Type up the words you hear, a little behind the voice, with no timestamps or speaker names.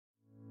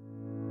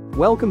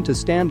Welcome to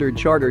Standard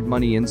Chartered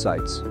Money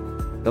Insights,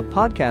 a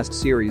podcast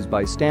series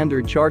by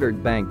Standard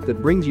Chartered Bank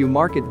that brings you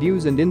market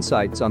views and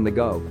insights on the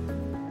go.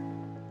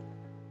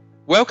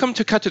 Welcome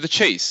to Cut to the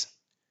Chase.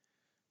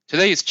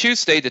 Today is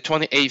Tuesday, the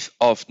 28th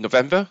of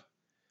November.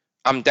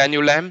 I'm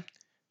Daniel Lam,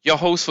 your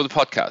host for the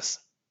podcast.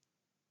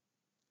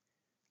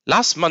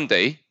 Last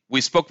Monday, we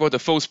spoke about the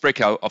false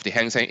breakout of the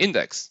Hang Seng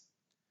Index.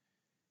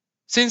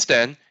 Since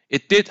then,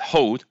 it did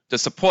hold the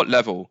support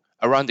level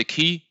around the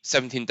key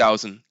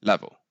 17,000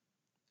 level.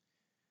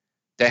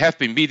 There have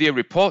been media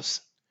reports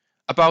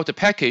about the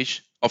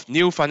package of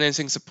new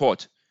financing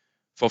support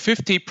for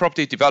 50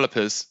 property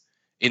developers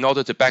in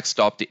order to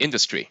backstop the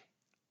industry.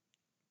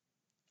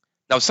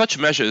 Now, such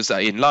measures are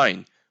in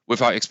line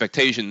with our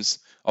expectations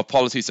of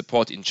policy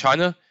support in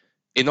China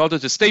in order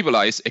to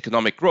stabilize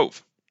economic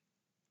growth.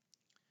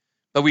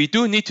 But we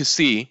do need to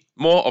see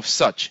more of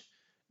such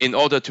in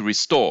order to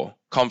restore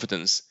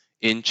confidence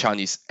in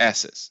Chinese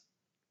assets.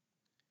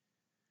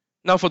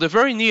 Now, for the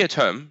very near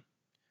term,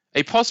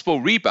 a possible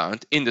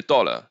rebound in the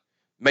dollar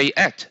may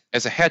act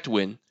as a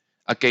headwind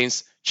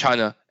against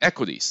China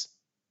equities.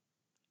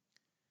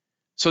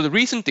 So the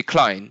recent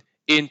decline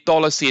in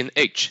dollar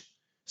CNH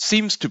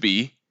seems to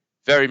be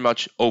very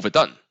much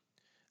overdone,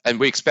 and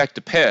we expect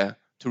the pair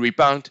to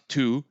rebound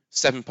to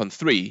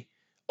 7.3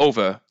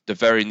 over the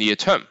very near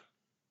term.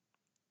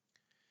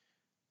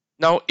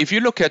 Now, if you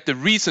look at the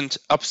recent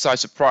upside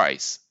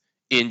surprise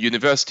in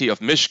University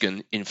of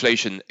Michigan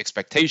inflation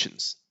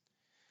expectations,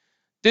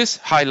 this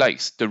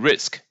highlights the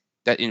risk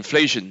that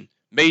inflation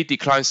may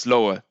decline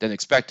slower than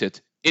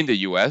expected in the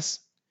US,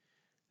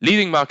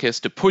 leading markets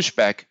to push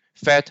back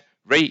Fed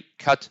rate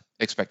cut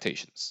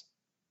expectations.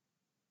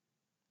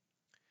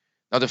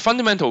 Now, the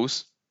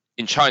fundamentals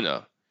in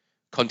China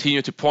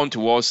continue to point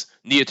towards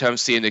near-term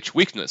CNH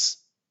weakness.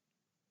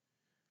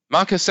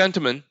 Market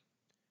sentiment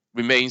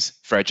remains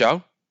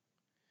fragile,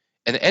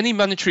 and any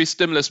monetary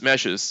stimulus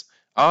measures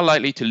are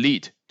likely to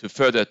lead to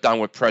further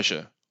downward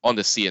pressure on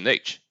the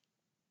CNH.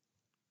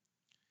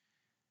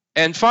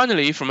 And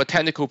finally, from a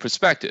technical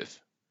perspective,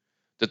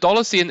 the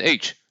dollar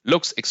CNH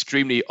looks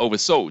extremely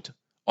oversold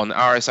on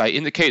RSI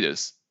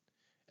indicators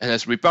and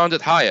has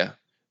rebounded higher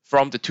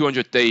from the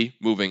 200-day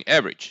moving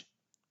average,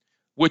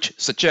 which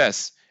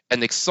suggests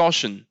an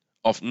exhaustion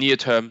of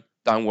near-term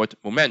downward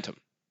momentum.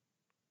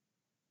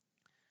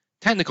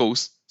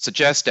 Technicals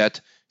suggest that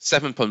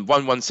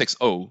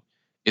 7.1160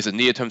 is a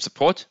near-term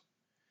support,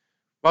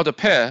 while the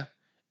pair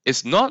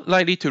is not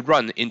likely to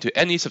run into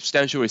any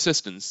substantial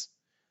resistance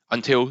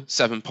until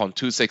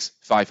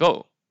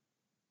 7.2650.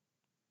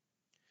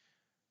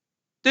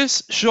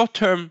 This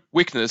short-term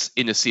weakness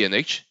in the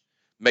CNH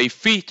may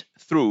feed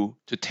through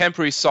to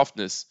temporary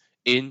softness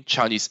in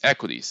Chinese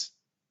equities.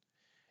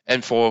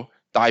 And for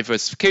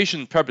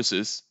diversification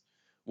purposes,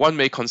 one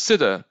may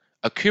consider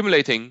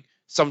accumulating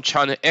some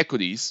China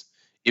equities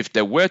if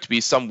there were to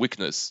be some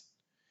weakness,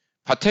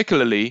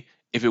 particularly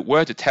if it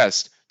were to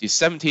test the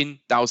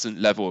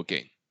 17,000 level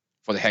again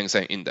for the Hang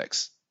Seng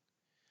Index.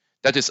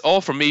 That is all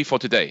from me for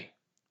today.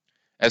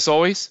 As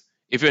always,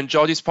 if you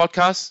enjoy this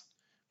podcast,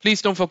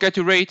 please don't forget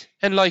to rate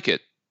and like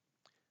it.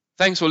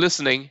 Thanks for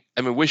listening,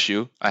 and we wish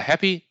you a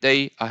happy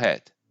day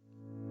ahead.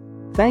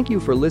 Thank you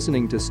for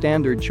listening to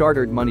Standard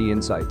Chartered Money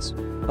Insights,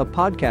 a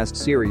podcast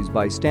series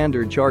by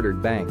Standard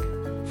Chartered Bank.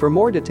 For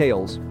more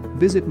details,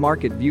 visit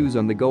Market Views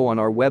on the Go on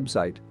our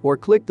website or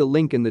click the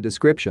link in the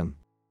description.